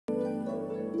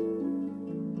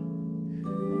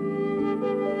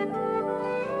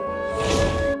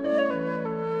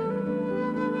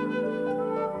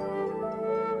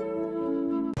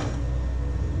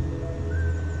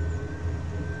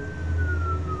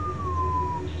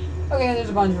Okay, there's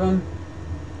a bunch of them.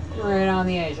 You're right on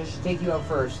the edge. I should take you out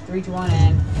first. 3, 2, 1,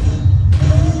 and...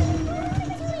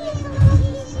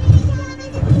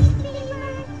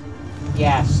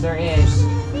 Yes, there is.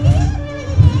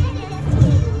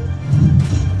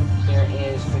 There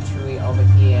is Fatui over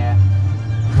here.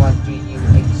 What do you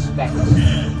expect?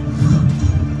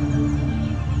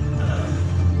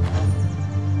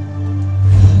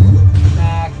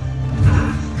 Back.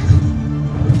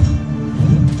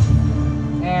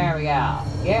 There we go.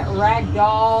 Get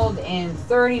ragdolled in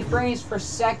 30 frames per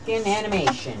second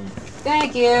animation.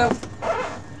 Thank you.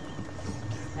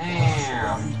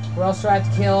 Damn. Who else do I have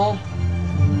to kill?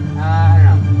 I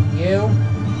don't know. You?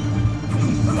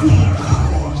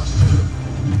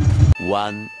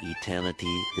 One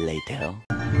eternity later.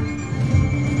 I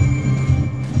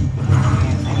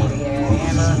need to get a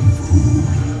hammer.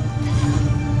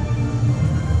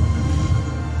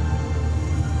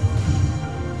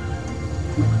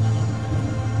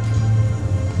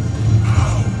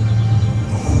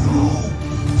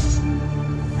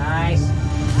 Nice.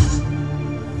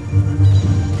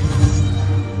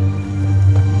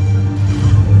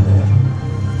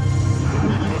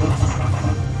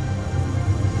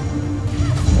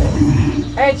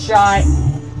 Headshot!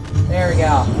 There we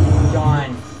go.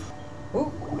 Done.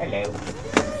 Ooh, hello.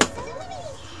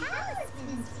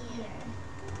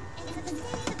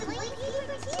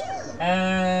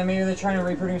 Maybe they're trying to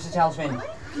reproduce a talisman.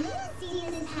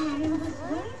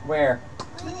 Where?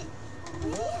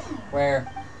 Where?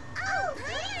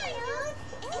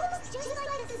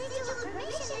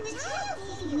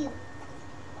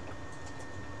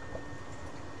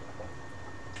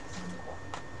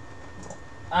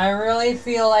 I really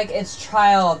feel like it's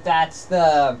Child that's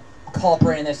the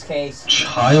culprit in this case.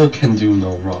 Child can do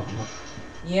no wrong.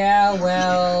 Yeah,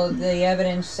 well, the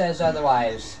evidence says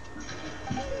otherwise.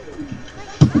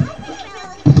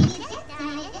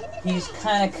 He's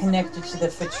kind of connected to the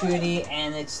fatuity,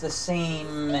 and it's the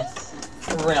same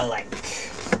relic.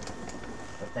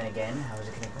 But then again, how is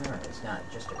it connected to her? It's not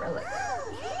just a relic.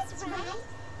 Oh, that's right.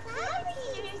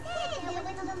 Fabricator said that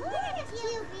when the Lord of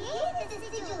Heal created the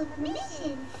sigil of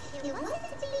permission, it wasn't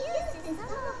to be used as a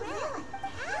solo relic.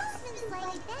 Talismans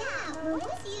like that were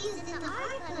once used in the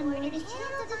Archon order to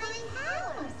channel divine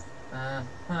powers.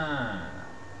 Uh-huh.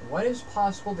 What is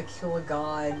possible to kill a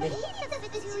god? Maybe the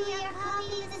Fatui are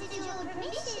copying the sigil of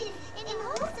permission in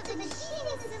hopes of achieving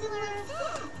a similar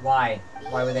effect. Why?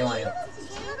 Why would they want to? To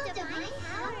channel divine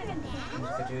power in battle?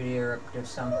 Fatuity or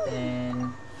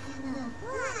something. And the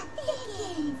plot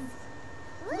thickens.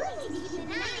 We need to keep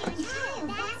an eye on Child,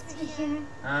 that's for sure.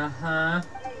 Uh-huh.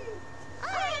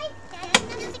 Alright, that's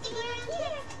enough sticking around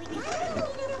here. We gotta meet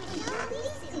up with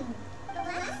ZHONGLI soon. The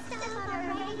last stop on our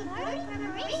Rising Party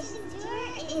preparation tour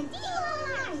is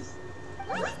DORs.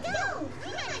 Let's go!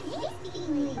 Come on,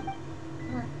 hastily.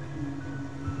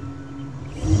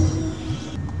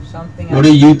 Something What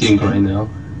do you think right now?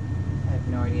 I have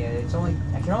no idea. It's only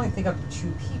I can only think of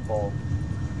 2 people.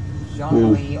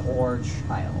 ZHONGLI or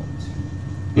Child.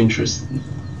 Interesting.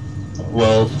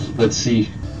 Well, let's see.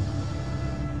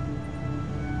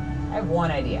 I have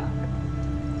one idea.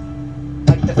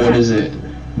 Like What is it?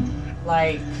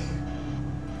 Like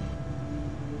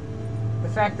the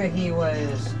fact that he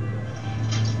was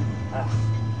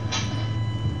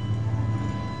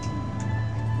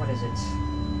what is it?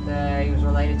 He was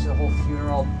related to the whole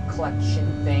funeral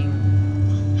collection thing.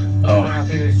 I don't know if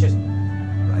he was just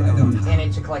in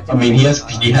it to collect. I mean, he has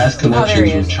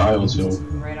connections with Child, so.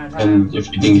 Right on time. And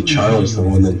if you think Child is the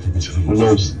one, then who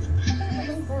knows?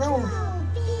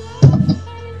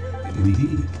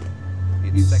 Indeed.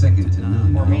 It's second to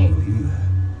none, all of you.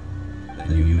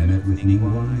 Then you met with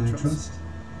Ningguang, I trust?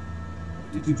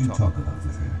 What did you talk about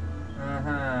with her?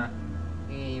 Uh-huh.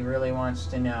 He really wants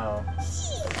to know.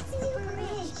 She's super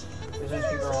rich. Because those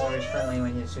people are always friendly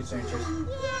when he suits their interest.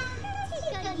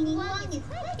 Yeah, Ningguang is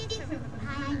quite different from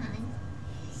Paimon.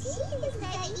 She thinks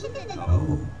that even the...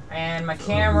 Oh. And my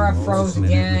camera froze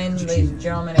again. Ladies and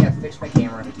gentlemen, I gotta fix my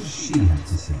camera. What did she have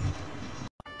to say?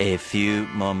 A few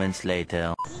moments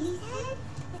later. He said,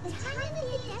 the time of the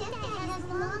Adepta has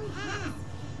long passed.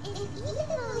 If even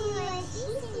though you as she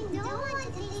don't want to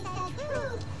face that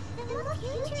truth, then what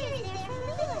future is there for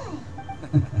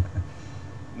Lilith?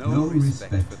 No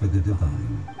respect for the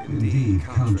divine. Indeed,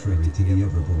 contrary to the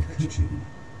ever-bold Kuchin,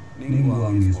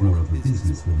 Ningguang is more of a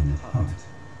businesswoman at heart.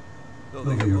 Though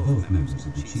they are both members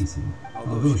of the Qixing,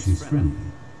 although she's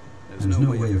friendly, there's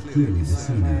no way of clearly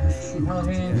discerning her true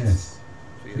intent. Yes,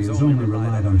 she has only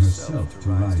relied on herself to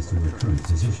rise to her current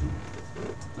position.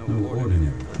 No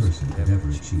ordinary person could ever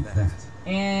achieve that.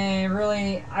 And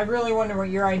I really wonder what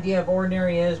your idea of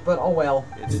ordinary is, but oh well.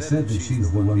 It's said that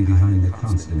she's the one behind the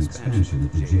constant expansion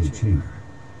of the Jade Chamber.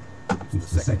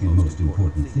 It's the second most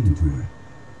important thing to her.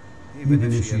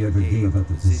 Even if she ever gave up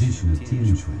the position of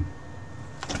Tianquan,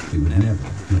 she would never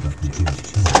give up the Jade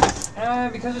Chamber.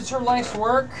 Because it's her life's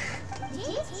work.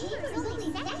 Jade Chamber is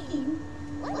only second.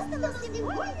 What's the most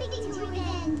important thing to her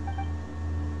then?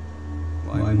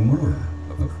 Why, Mora,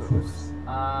 of course.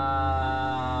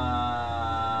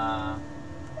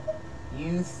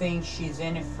 You think she's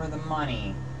in it for the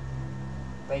money,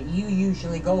 but you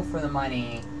usually go for the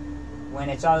money when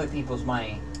it's other people's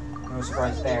money. No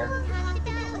surprise there.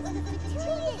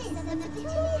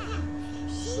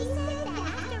 She said that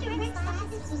after Rex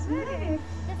Classes was murdered,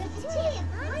 the Fatuia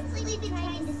constantly been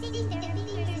trying to stick their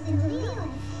fingers in the wheel,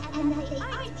 and that they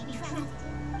aren't to be trusted.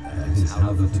 That is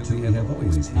how the Fatuia have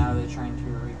always been. Now they're trying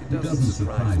to It doesn't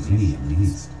surprise me in the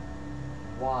least.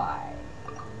 Why?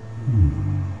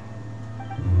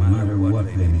 No matter what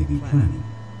they may be planning,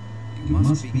 you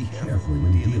must be careful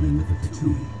when dealing with the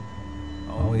Fatuia.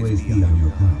 Always be on your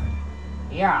guard.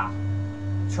 Yeah.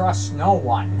 Trust no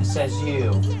one, says you.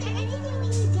 Is there anything we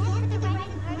can get at the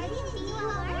right party in the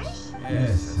Marsh?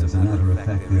 Yes, as a matter of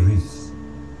fact, there is.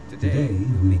 Today,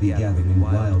 we'll be gathering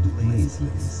wild blaze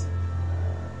lilies.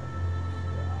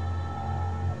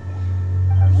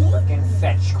 A frickin'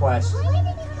 fetch quest. Why did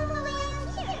they come all the way out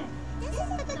here? This is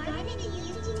the garden that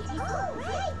Eugene takes. Oh,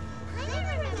 right. I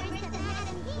remember that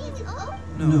Madame Hades. Oh,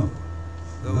 No,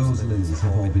 those lilies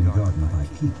have all been gardened by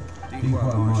people.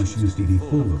 Deequar Marsh used to be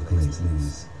full of blaze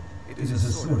lilies. It is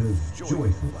a sort of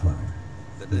joyful flower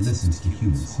that listens to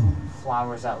human song.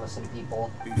 Flowers that listen to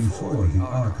people. Before the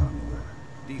Archon War,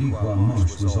 Deequar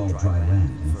Marsh was all dry land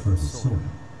and fertile soil.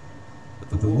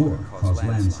 But the war caused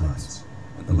landslides,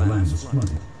 and the land was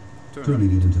flooded,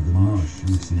 turning it into the marsh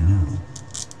you see now.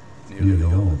 Nearly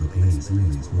all the blaze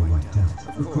lilies were wiped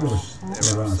out. Of course,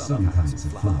 there are some kinds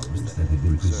of flowers that have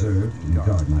been preserved and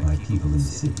gardened by people in the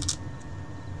city.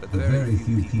 But very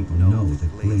few people know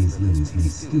that blaze lilies may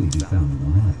still be found in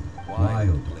the wild.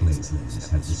 Wild blaze lilies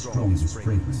have the strongest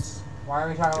fragrance. Why are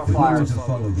we talking about If we want flowers? to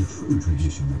follow the true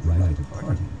tradition of the rite of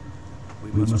parting, we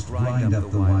must grind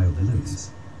up the wild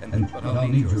lilies, and I'll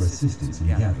need your assistance in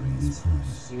gathering these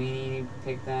flowers. Do we need to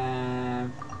pick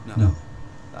them? No,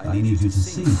 I need you to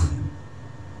sing to them.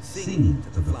 Singing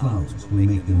to the flowers will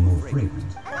make them more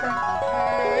fragrant.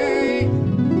 Hey,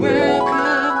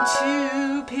 welcome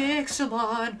to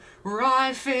Pixelmon, where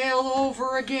I fail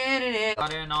over again and it.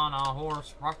 Riding on a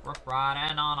horse,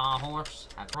 riding on a horse,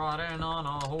 riding on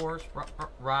a horse,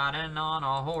 riding on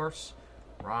a horse,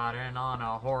 riding on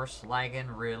a horse, lagging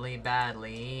really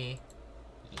badly.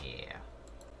 Yeah.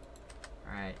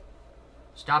 Alright.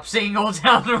 Stop singing Old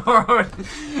Town Road!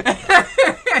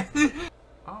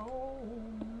 Oh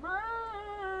man.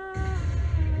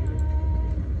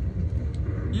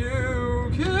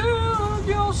 You killed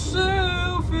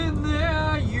yourself in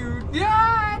there. You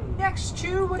died next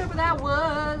to whatever that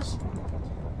was.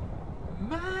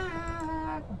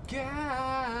 My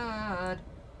God.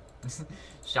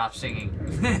 Stop singing,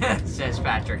 says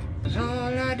Patrick. All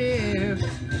I do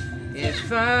is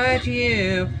fight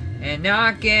you and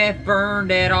not get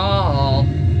burned at all.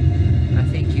 I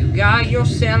think you got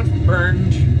yourself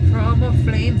burned from a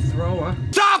flamethrower.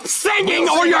 Stop singing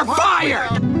or you're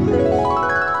fired!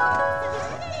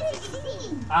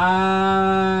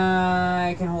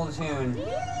 I can hold a tune.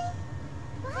 really?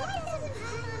 Why doesn't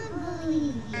Papa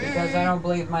believe? Because I don't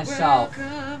believe myself.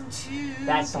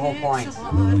 That's the whole point.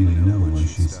 We'll only know when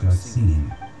she starts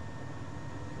singing.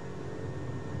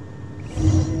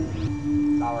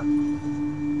 Flower.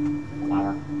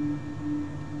 Flower.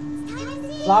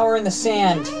 Flower in the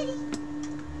sand.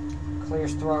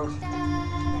 Clears throat.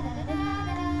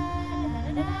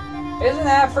 Isn't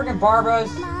that freaking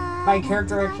Barbara's? My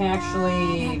character can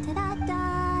actually,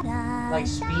 like,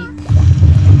 speak.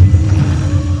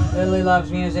 Lily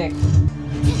loves music.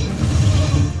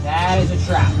 That is a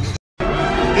trap.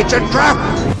 It's a trap!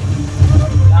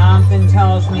 Something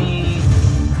tells me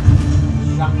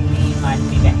ZHONGLI might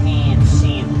be the hand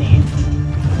seeing thing.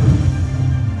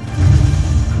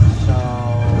 So,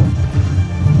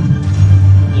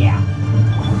 yeah.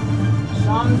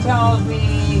 Some tells me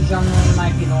ZHONGLI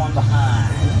might be the one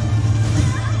behind.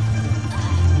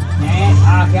 And,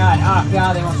 oh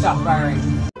god, they won't stop firing.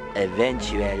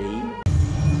 Eventually.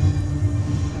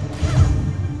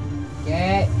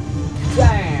 Get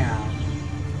down.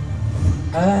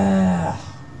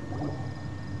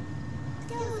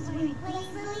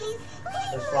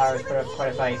 Those flowers put up quite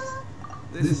a fight.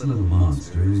 This little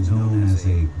monster is known as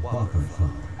a walker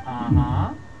flower.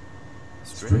 Uh-huh.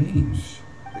 Strange.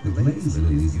 The glaze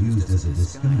lilies used as a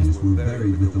disguise were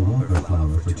buried with the water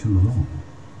flower for too long.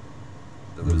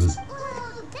 There was...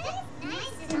 Well, that's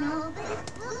nice and all,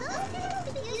 but will those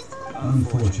petals be useful?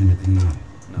 Unfortunately,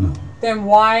 no. Then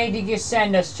why did you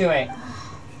send us to it?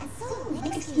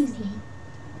 Excuse me.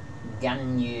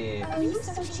 Ganyu. Are you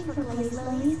searching for glaze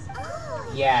lilies?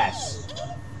 Oh, Yes.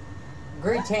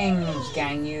 Greetings,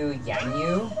 Ganyu.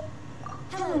 Yanyu.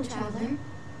 Hello, traveler.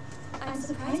 I'm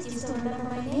surprised you still remember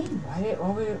my name.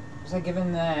 What was I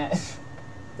given the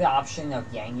the option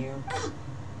of Yanyu? Oh,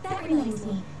 that reminds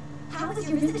me. How was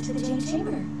your visit to the Jade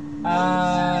Chamber?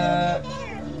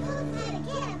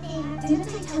 Didn't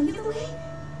I tell you the way?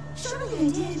 Surely I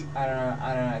did. I don't know,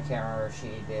 I can't remember if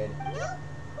she did. No,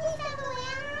 we found the way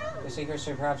on our own. The secrets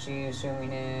are perhaps you assume we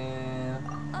knew.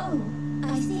 Oh,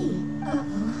 I see.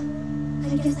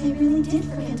 Uh-oh. I guess I really did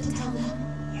forget to tell them.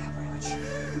 Yeah, pretty much.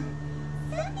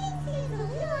 Something seems a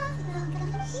little off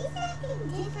about she's acting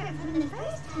different from the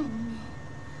first time we met.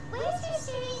 Where's her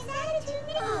serious attitude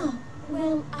now? Oh,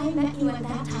 well, I met you at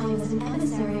that time as an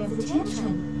emissary of the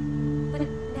Genshin. But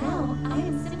now, I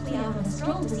am simply out on a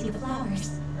stroll to see the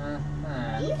flowers.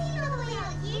 You came all the way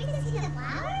out here to see the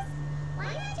flowers?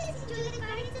 Why not just enjoy the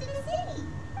gardens of the city?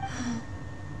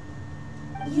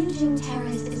 Yujin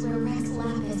Terrace is where Rex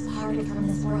Lapis parted from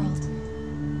this world.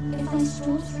 If I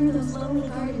strolled through those lonely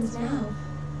gardens now,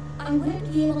 I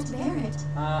wouldn't be able to bear it.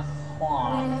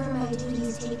 Whenever my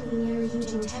duties take me near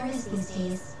Yujin Terrace these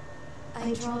days,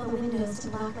 I draw the windows to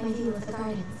block my view of the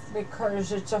gardens.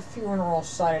 Because it's a funeral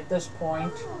site at this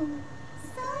point. Oh,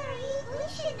 sorry, we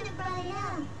shouldn't have brought it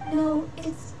up. No,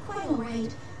 it's quite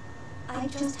alright. I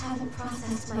just haven't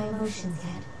processed my emotions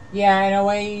yet. Yeah, in a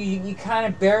way, you kind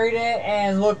of buried it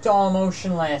and looked all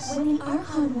emotionless. When the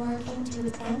Archon War came to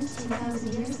its end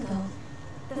 2,000 years ago,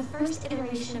 the first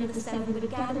iteration of the Seven would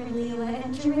gather in Liyue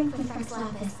and drink with Rex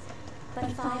Lapis.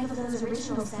 But 5 of those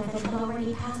original 7 had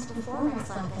already passed before Rex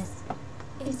Lapis.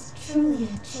 It's truly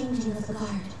a changing of the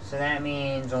guard. So that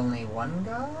means only one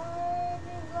guy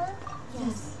is left?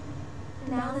 Yes.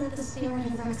 Now that the spirit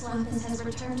of Rex Lapis has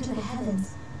returned to the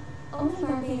heavens, only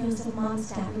Barbados of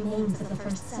Mondstadt remains of the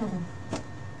first 7.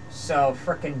 So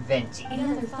frickin' Venti. The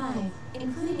other 5,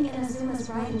 including Inazuma's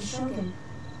bride and Shogun,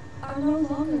 are no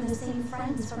longer the same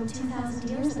friends from 2,000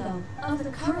 years ago. Of the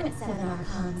current 7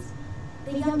 Archons,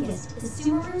 the youngest is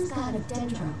Sumeru's god of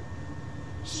Dendro.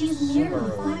 She is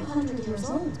nearly 500 years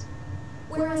old,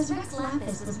 whereas Rex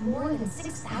Lapis was more than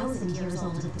 6,000 years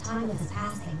old at the time of his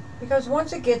passing. Because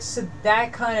once it gets to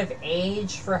that kind of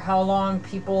age for how long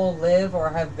people live or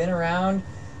have been around,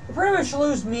 you pretty much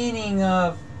lose meaning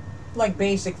of, like,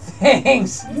 basic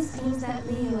things. This means that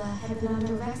Liyue had been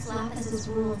under Rex Lapis's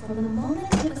rule from the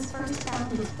moment it was first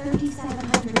founded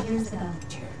 3,700 years ago.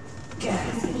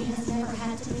 The city has never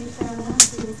had to bid farewell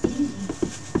to its deity.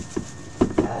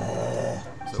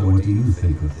 So what do you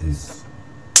think of this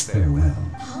farewell?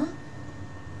 Huh?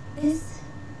 This...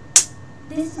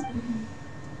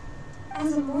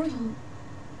 As a mortal,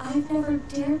 I've never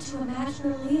dared to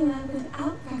imagine a Liyue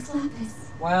without Rex Lapis.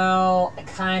 Well, it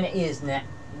kinda is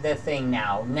the thing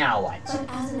now. Now what? But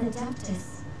as an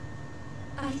Adeptus,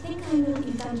 I think I will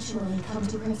eventually come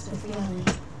to grips with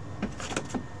reality.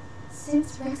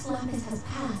 Since Rex Lapis has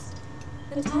passed,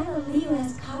 the title of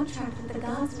Liyue's contract with the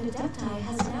gods and Adepti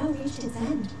has now reached its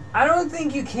end. I don't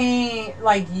think you can,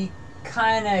 like, you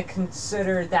kinda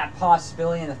considered that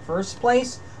possibility in the first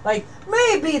place. Like,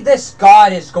 maybe this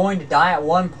god is going to die at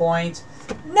one point.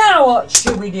 Now what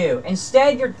should we do?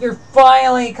 Instead, you're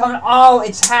finally coming, oh,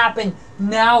 it's happened.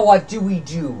 Now what do we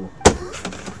do? As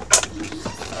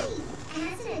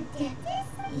an Adeptus?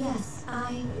 Yes,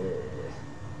 I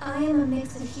am a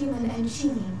mix of human and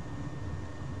Shilin.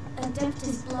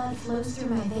 Adeptus blood flows through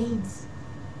my veins.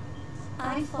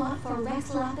 I fought for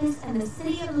Rex Lapis and the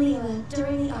city of Liyue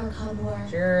during the Archon War.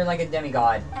 You're like a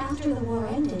demigod. After the war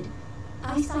ended,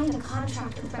 I signed a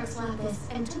contract with Rex Lapis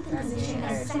and took the position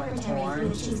as secretary for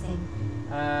the chieftain.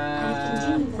 I've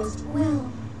continued those...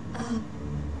 Well,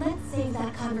 let's save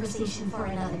that conversation for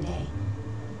another day.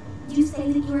 You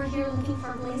say that you are here looking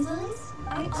for glaze lilies?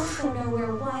 I also know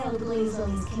where wild glaze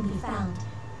lilies can be found.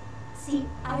 See,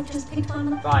 I've just picked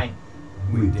one. Fine.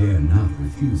 We dare not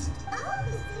refuse it.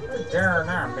 Dare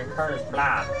not, because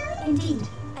blah. Indeed,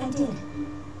 I did.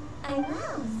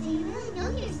 Wow, so you really know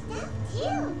your stuff,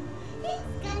 too. Thanks,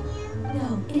 Ganyu.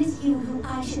 No, it is you who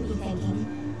I should be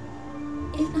thanking.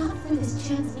 If not for this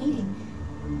chance meeting,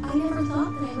 I never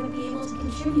thought that I would be able to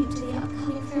contribute to the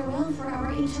upcoming farewell for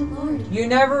our ancient lord. You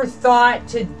never thought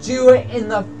to do it in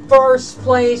the first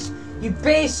place. You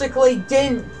basically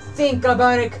didn't think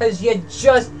about it because you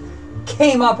just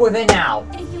came up with it now.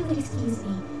 If you would excuse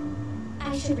me,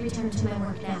 I should should return to my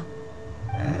work now.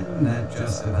 And that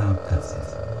just about does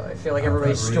it. I feel like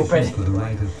everybody's stupid. For the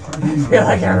right of I feel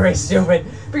like everybody's stupid.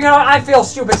 But you know, I feel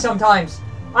stupid sometimes.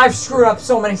 I've screwed up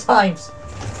so many times.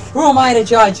 Who am I to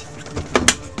judge?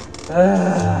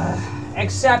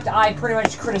 Except I pretty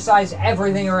much criticize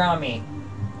everything around me.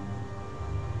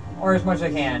 Or as much as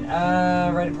I can.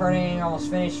 Ready partying, almost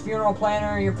finished. Funeral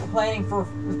planner, you're planning for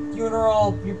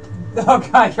funeral. Oh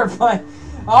god, you're planning.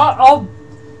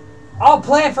 I'll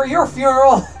plan for your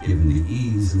funeral. Given the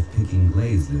ease of picking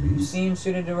glaze lilies, Seems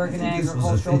suited to work in I think this was a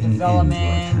agricultural fitting end to our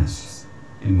development. tasks,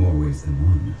 in more ways than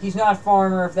one. He's not a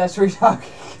farmer, if that's what you're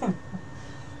talking.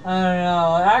 I don't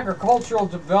know. Agricultural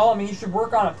development. You should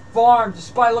work on a farm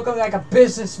despite looking like a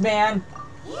businessman.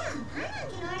 Yeah, I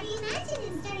can already imagine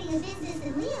him starting a business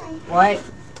in Leland. What?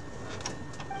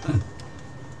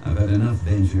 I've had enough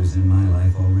ventures in my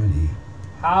life already.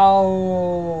 How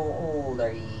old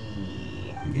are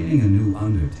ye? Beginning a new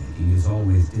undertaking is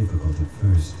always difficult at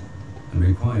first, and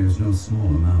requires no small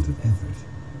amount of effort.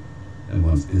 And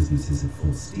once business is at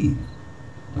full steam,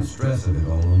 the stress of it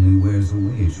all only wears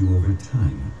away at you over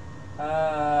time.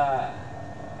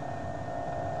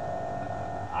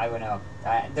 I would know.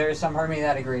 There is some part of me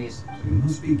that agrees. So you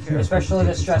must be careful, Especially to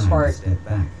the take stress time to part. step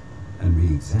back and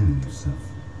re-examine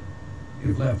yourself.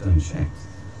 If left unchecked,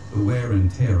 the wear and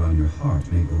tear on your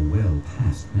heart may go well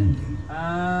past mending.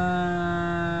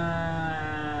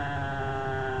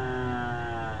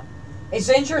 It's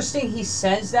interesting he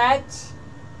says that,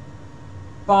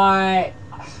 but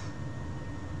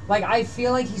like I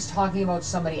feel like he's talking about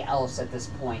somebody else at this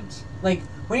point. Like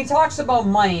when he talks about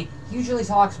money, he usually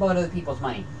talks about other people's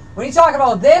money. When he talks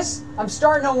about this, I'm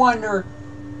starting to wonder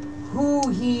who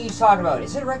he's talking about.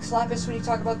 Is it Rex Lapis when he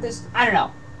talks about this? I don't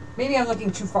know. Maybe I'm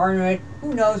looking too far into it.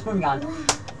 Who knows? Moving on. Wow.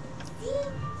 See?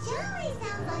 Zhongli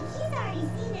sounds like he's already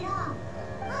seen it all.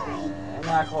 Alright.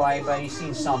 Not quite, but he's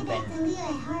seen something.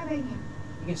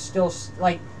 You can still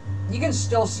you can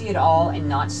still see it all and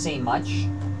not say much,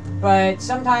 but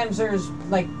sometimes there's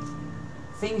like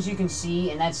things you can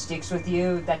see and that sticks with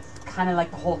you. That's kind of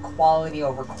like the whole quality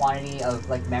over quantity of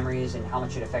like memories and how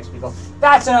much it affects people.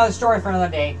 That's another story for another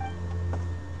day.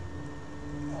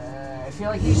 I feel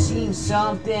like you've seen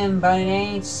something, but it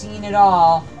ain't seen it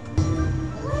all.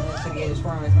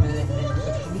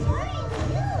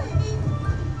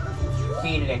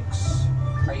 Felix,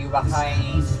 are you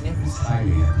behind? It's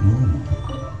highly abnormal.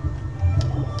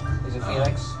 Is it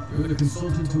Felix? You're the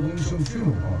consultant to Wingshun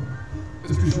Funeral Parlor.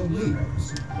 Mr. ZHONGLI, I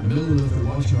presume. In the middle of the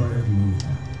watching our every move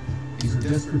now. These are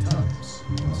desperate times.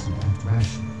 We must act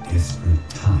rationally. Desperate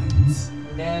times?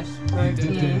 Desperate The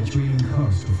adept at times. trading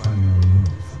cars to find our own move.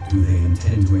 Do they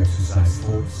intend to exercise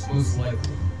force? Most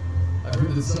likely. I've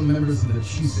heard that some members of the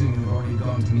Chising have already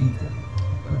gone to meet them.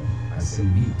 Well, I say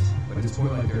meet, but it's more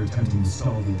like they're attempting to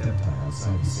stall the Adepti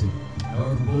outside the city.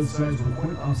 However, both sides were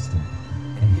quite obstinate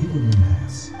and hit an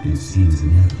impasse. It seems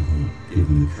inevitable,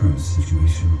 given the current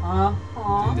situation. The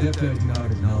Adepti do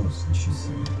not acknowledge the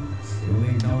Chising. They only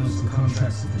acknowledge the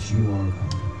contracts of the Chihuahua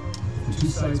Company. If the two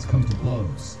sides come to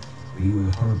blows, Liu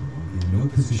and Harbor will be in no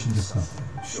position to stop them.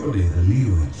 Surely the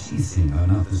Liu and Chising are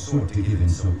not the sort to give in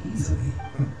so easily.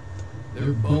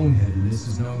 Their boneheadedness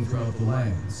is known throughout the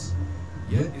lands.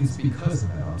 Yet it's because of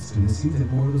that obstinacy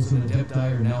that mortals and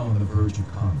Adepti are now on the verge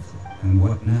of conflict. And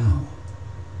what now?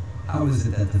 How is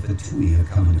it that the Fatui have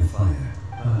come under fire?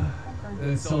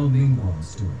 That's all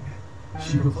Ningguang's doing.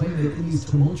 She proclaimed that in these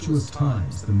tumultuous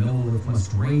times, the Millelith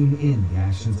must rein in the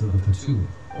actions of the Fatui.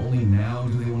 Only now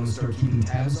do they want to start keeping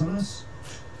tabs on us?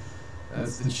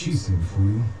 That's the Chising for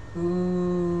you.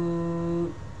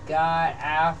 Who got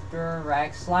after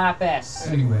Rex Lapis?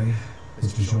 Anyway,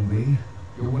 Mr. ZHONGLI,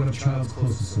 you're one of Child's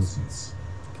close associates.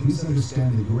 Please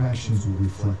understand that your actions will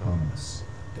reflect on us.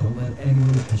 Don't let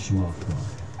anyone catch you off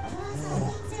guard.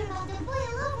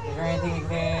 Is there anything you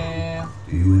can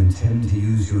Do you intend to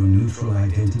use your neutral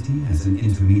identity as an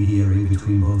intermediary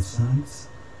between both sides?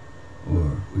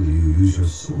 Or will you use your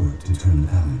sword to turn the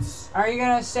balance? Are you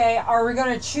gonna say, are we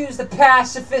gonna choose the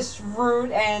pacifist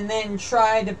route and then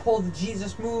try to pull the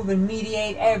Jesus move and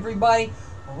mediate everybody?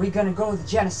 Or are we gonna go the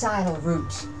genocidal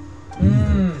route?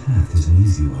 Neither path is an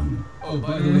easy one. Oh,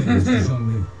 by the way, Mr.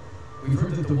 ZHONGLI, we've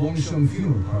heard that the Wangsheng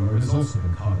Funeral Parlor has also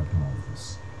been caught up in all of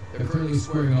this. They're currently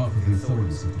squaring off with the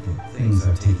authorities at the gate. Things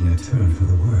are taking a turn for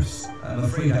the worse. I'm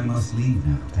afraid I must leave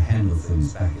now to handle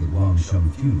things back at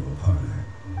Wangsheng Funeral Parlor.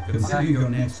 Consider your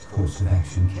next course of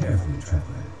action carefully,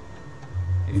 Traveler.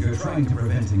 If you're trying to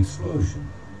prevent an explosion,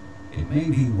 it may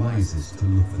be wisest to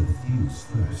look for the fuse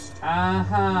first.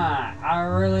 I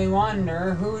really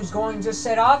wonder who's going to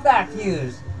set off that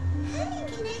fuse. Having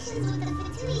connections with the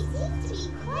Fatui seems to be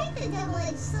quite the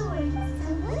double-edged sword.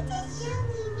 So what does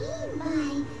Zhongli mean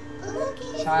by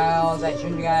looking Child, that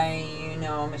ginger guy, you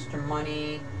know, Mr.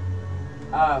 Money.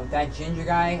 Oh, that ginger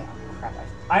guy? Oh, crap.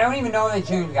 I don't even know that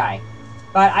ginger guy.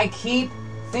 But I keep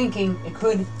thinking it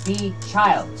could be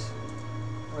Child.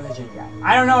 Or the ginger guy.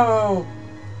 I don't know.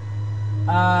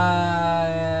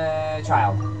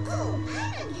 Child. Oh, I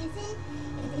don't get it.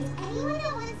 If there's anyone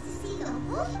that wants to see the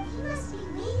wolf, he must be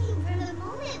waiting for the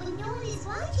moment when no one is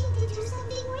watching to do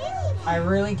something really bad. I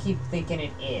really keep thinking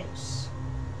it is.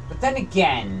 But then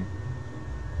again,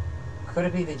 could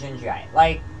it be the ginger guy?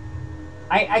 Like,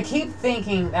 I keep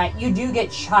thinking that you do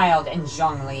get Child and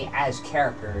Zhongli as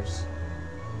characters.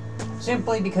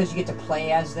 Simply because you get to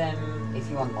play as them if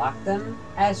you unlock them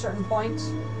at certain points.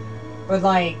 But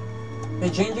like, the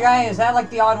ginger guy, is that like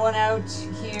the odd one out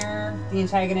here? The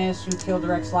antagonist who killed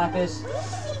Rex Lapis?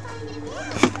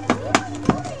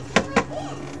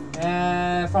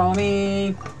 Follow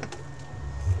me.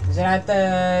 Is it at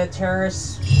the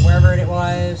terrace, wherever it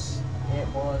was? It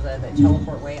was at the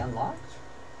teleport way unlocked?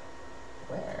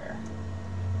 Where?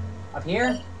 Up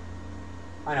here?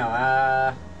 Oh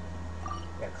no,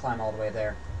 gotta climb all the way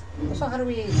there. Also, how do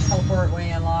we teleport way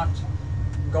unlocked?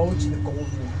 Go to the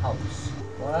golden house.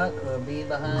 What could be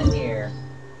behind here?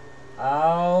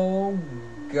 Oh,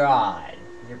 God.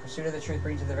 Your pursuit of the truth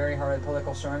brings to the very heart of the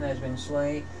political storm that has been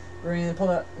slowly brewing in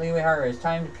the Leeway Harbor. It's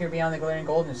time to peer beyond the glittering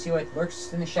gold and see what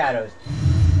lurks in the shadows.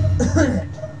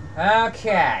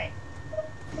 Okay.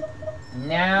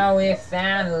 Now we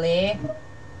finally...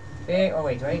 Oh,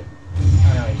 wait, oh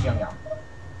no, he's Young.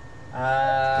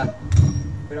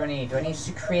 What do I need? Do I need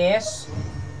Sucreus?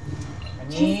 I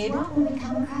need What will we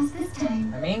come across this time?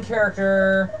 my main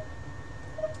character.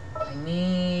 I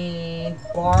need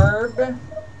Barb.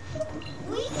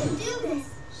 We can do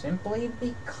this. Simply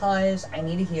because I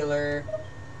need a healer.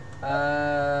 Am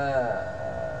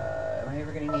I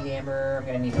ever gonna need Amber? I'm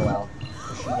gonna need Noelle.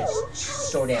 Because she hits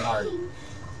so damn hard.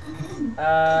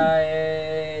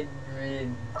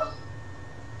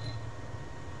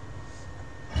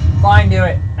 Fine, do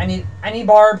it. I need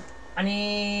Barb. I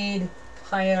need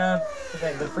Haya.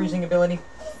 The freezing ability.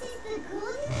 This is the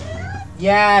golden house?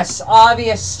 Yes,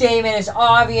 obvious statement is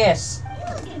obvious. It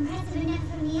looked impressive enough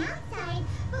from the outside,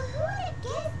 but who would have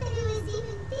guessed that it was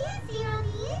even fancier on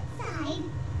the inside?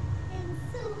 And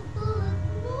so full of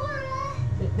Mora.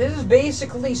 This is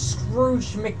basically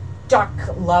Scrooge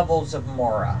McDuck levels of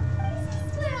Mora.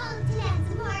 Since we're all glad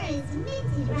Mora is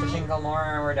minted, It's a right? single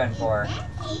Mora and we're done for. In that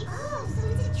case, oh, so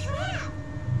it's a trap.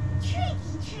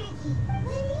 Tricky.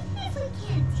 But even if we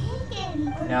can't take any,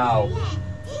 or No. better yet,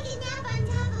 take a nap on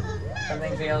top of a mountain.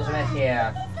 Something feels amiss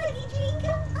here. It's like a dream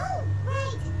come. Oh,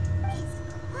 right. It's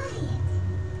quiet.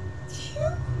 Too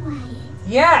quiet.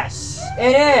 Yes,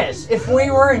 it is. If we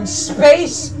were in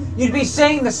space, you'd be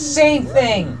saying the same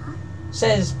thing,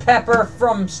 says Pepper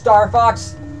from Star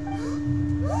Fox.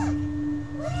 Look,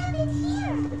 what happened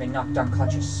here? They've been knocked down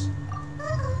clutches.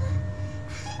 Uh-oh.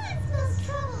 That smells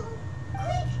trouble.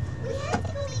 Quick, we have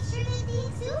to go make sure that the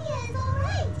Exuvia is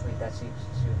alright. Wait, that's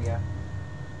Exuvia.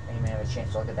 I didn't even have a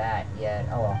chance to look at that yet.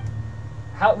 Oh well.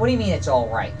 What do you mean it's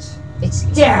alright? It's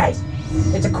dead!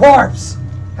 It's a corpse!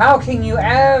 How can you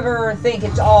ever think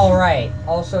it's alright?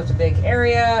 Also, it's a big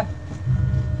area.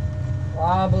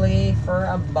 Probably for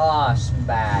a boss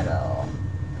battle.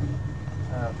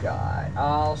 Oh god.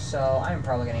 Also, I'm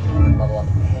probably gonna need to level up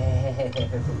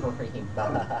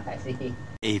everybody.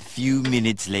 A few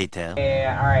minutes later.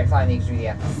 Yeah, alright, find the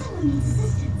Exuvia. Someone needs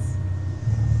assistance.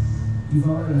 You've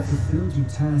already fulfilled your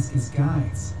task as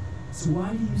guides, so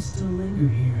why do you still linger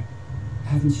here?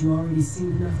 Haven't you already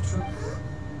seen enough trouble?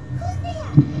 Who's there?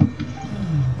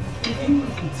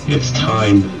 It's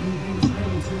time.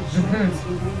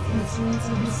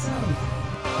 Himself.